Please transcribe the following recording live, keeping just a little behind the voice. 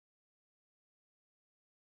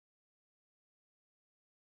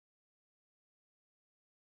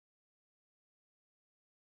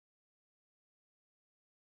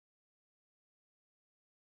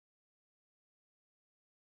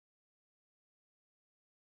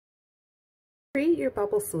Create your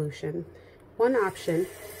bubble solution. One option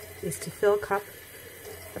is to fill a cup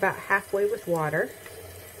about halfway with water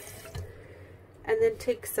and then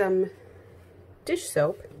take some dish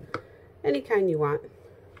soap, any kind you want,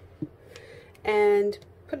 and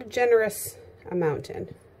put a generous amount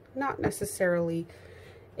in. Not necessarily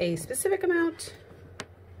a specific amount.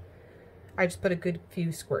 I just put a good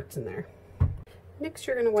few squirts in there. Next,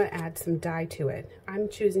 you're going to want to add some dye to it. I'm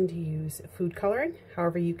choosing to use food coloring.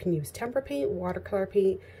 However, you can use tempera paint, watercolor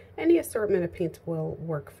paint, any assortment of paints will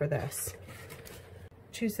work for this.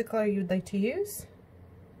 Choose the color you'd like to use.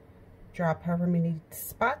 Drop however many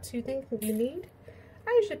spots you think you need.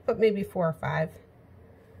 I usually put maybe 4 or 5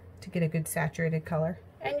 to get a good saturated color.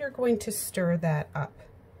 And you're going to stir that up.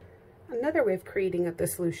 Another way of creating the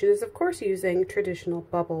solution is, of course, using traditional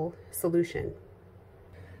bubble solution.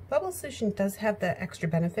 Bubble solution does have the extra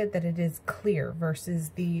benefit that it is clear versus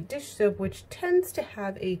the dish soap, which tends to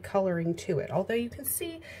have a coloring to it. Although you can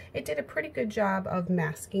see it did a pretty good job of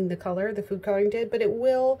masking the color, the food coloring did, but it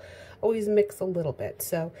will always mix a little bit.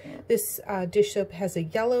 So this dish soap has a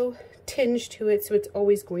yellow tinge to it, so it's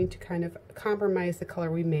always going to kind of compromise the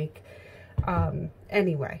color we make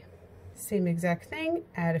anyway. Same exact thing,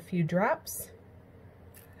 add a few drops.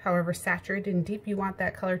 However saturated and deep you want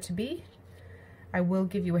that color to be. I will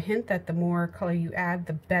give you a hint that the more color you add,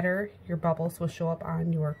 the better your bubbles will show up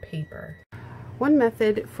on your paper. One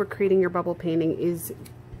method for creating your bubble painting is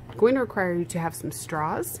going to require you to have some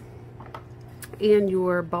straws and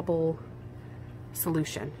your bubble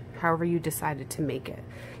solution, however you decided to make it.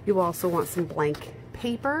 You will also want some blank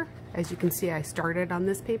paper. As you can see, I started on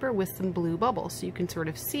this paper with some blue bubbles, so you can sort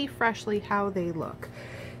of see freshly how they look.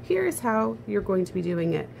 Here's how you're going to be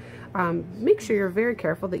doing it. Make sure you're very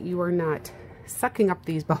careful that you are not sucking up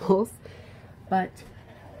these bubbles, but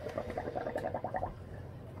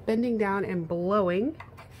bending down and blowing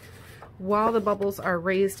while the bubbles are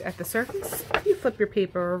raised at the surface. You flip your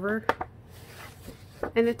paper over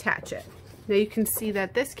and attach it. Now you can see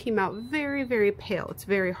that this came out very, very pale. It's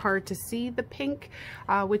very hard to see the pink,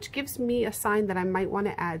 which gives me a sign that I might want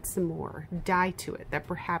to add some more dye to it, that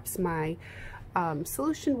perhaps my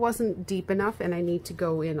solution wasn't deep enough and I need to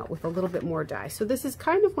go in with a little bit more dye. So this is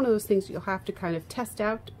kind of one of those things you'll have to kind of test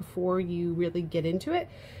out before you really get into it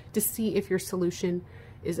to see if your solution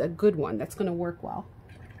is a good one that's going to work well.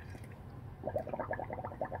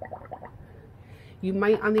 You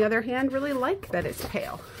might, on the other hand, really like that it's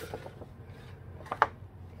pale.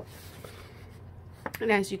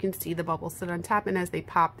 And as you can see, the bubbles sit on top, and as they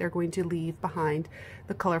pop, they're going to leave behind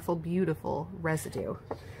the colorful, beautiful residue.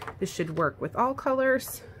 This should work with all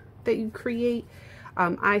colors that you create.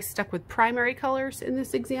 I stuck with primary colors in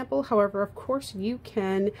this example. However, of course, you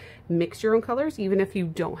can mix your own colors, even if you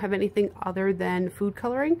don't have anything other than food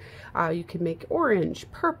coloring. You can make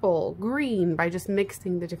orange, purple, green by just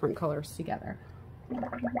mixing the different colors together.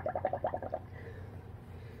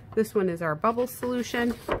 This one is our bubble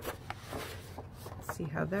solution. See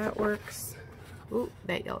how that works. Ooh,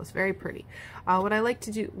 that yellow is very pretty. What I like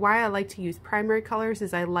to do, why I like to use primary colors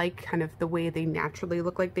is I like kind of the way they naturally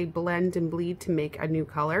look like they blend and bleed to make a new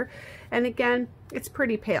color. And again, it's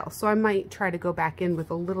pretty pale, so I might try to go back in with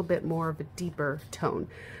a little bit more of a deeper tone.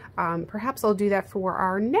 Perhaps I'll do that for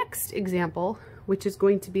our next example, which is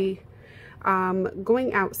going to be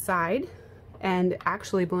going outside and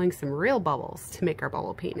actually blowing some real bubbles to make our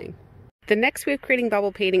bubble painting. The next way of creating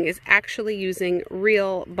bubble painting is actually using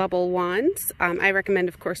real bubble wands. I recommend,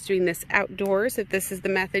 of course, doing this outdoors if this is the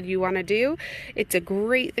method you want to do. It's a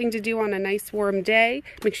great thing to do on a nice warm day.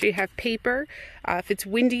 Make sure you have paper. If it's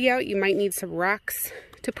windy out, you might need some rocks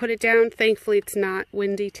to put it down. Thankfully, it's not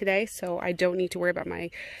windy today, so I don't need to worry about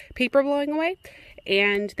my paper blowing away.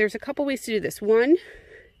 And there's a couple ways to do this. One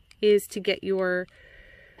is to get your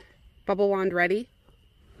bubble wand ready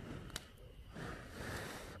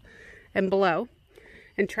and blow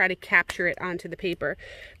and try to capture it onto the paper.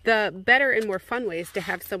 The better and more fun way is to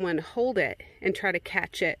have someone hold it and try to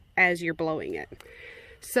catch it as you're blowing it.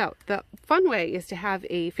 So the fun way is to have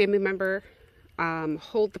a family member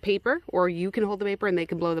hold the paper, or you can hold the paper and they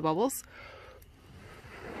can blow the bubbles.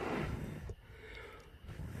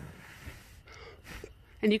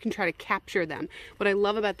 And you can try to capture them. What I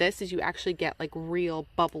love about this is you actually get like real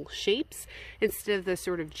bubble shapes instead of the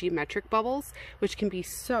sort of geometric bubbles, which can be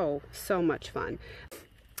so much fun.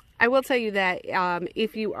 I will tell you that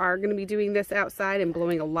if you are going to be doing this outside and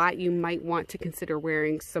blowing a lot, you might want to consider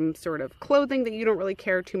wearing some sort of clothing that you don't really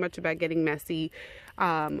care too much about getting messy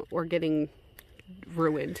or getting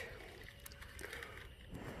ruined.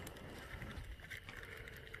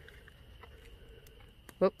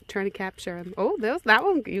 Oh, trying to capture them. Oh, that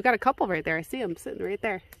one, you got a couple right there. I see them sitting right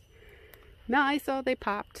there. Nice. Oh, they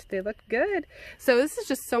popped. They look good. So this is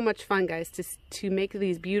just so much fun, guys, to make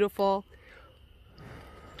these beautiful,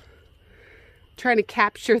 trying to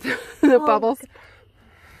capture the bubbles.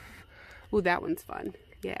 Ooh, that one's fun.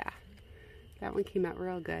 Yeah, that one came out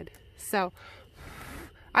real good. So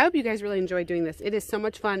I hope you guys really enjoy doing this. It is so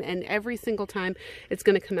much fun, and every single time it's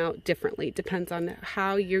going to come out differently. It depends on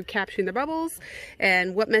how you're capturing the bubbles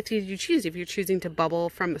and what method you choose. If you're choosing to blow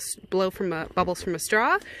from bubbles from a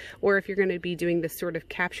straw, or if you're going to be doing this sort of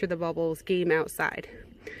capture the bubbles game outside.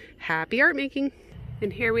 Happy art making!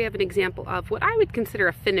 And here we have an example of what I would consider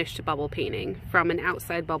a finished bubble painting from an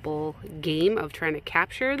outside bubble game of trying to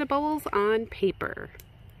capture the bubbles on paper.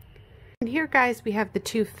 And here, guys, we have the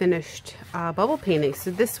two finished bubble paintings.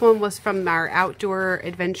 So this one was from our outdoor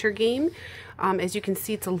adventure game. As you can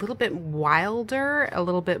see, it's a little bit wilder, a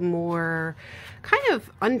little bit more kind of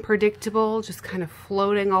unpredictable, just kind of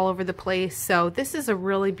floating all over the place. So this is a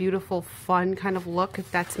really beautiful, fun kind of look if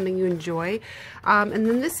that's something you enjoy. And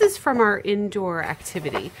then this is from our indoor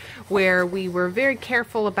activity where we were very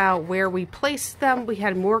careful about where we placed them. We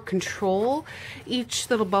had more control. Each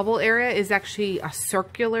little bubble area is actually a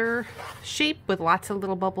circular shape with lots of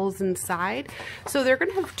little bubbles inside. So they're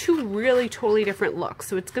going to have two really totally different looks.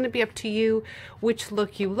 So it's going to be up to you which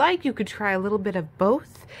look you like. You could try a little bit of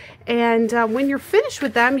both. And when you're finished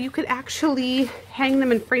with them, you could actually hang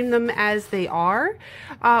them and frame them as they are.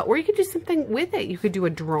 Or you could do something with it. You could do a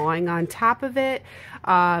drawing on top of it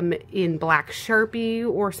in black Sharpie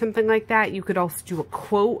or something like that. You could also do a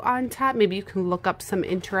quote on top. Maybe you can look up some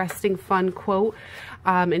interesting, fun quote.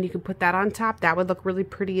 And you can put that on top. That would look really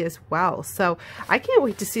pretty as well. So I can't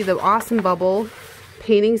wait to see the awesome bubble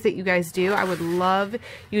paintings that you guys do. I would love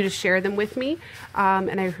you to share them with me.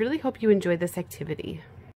 And I really hope you enjoy this activity.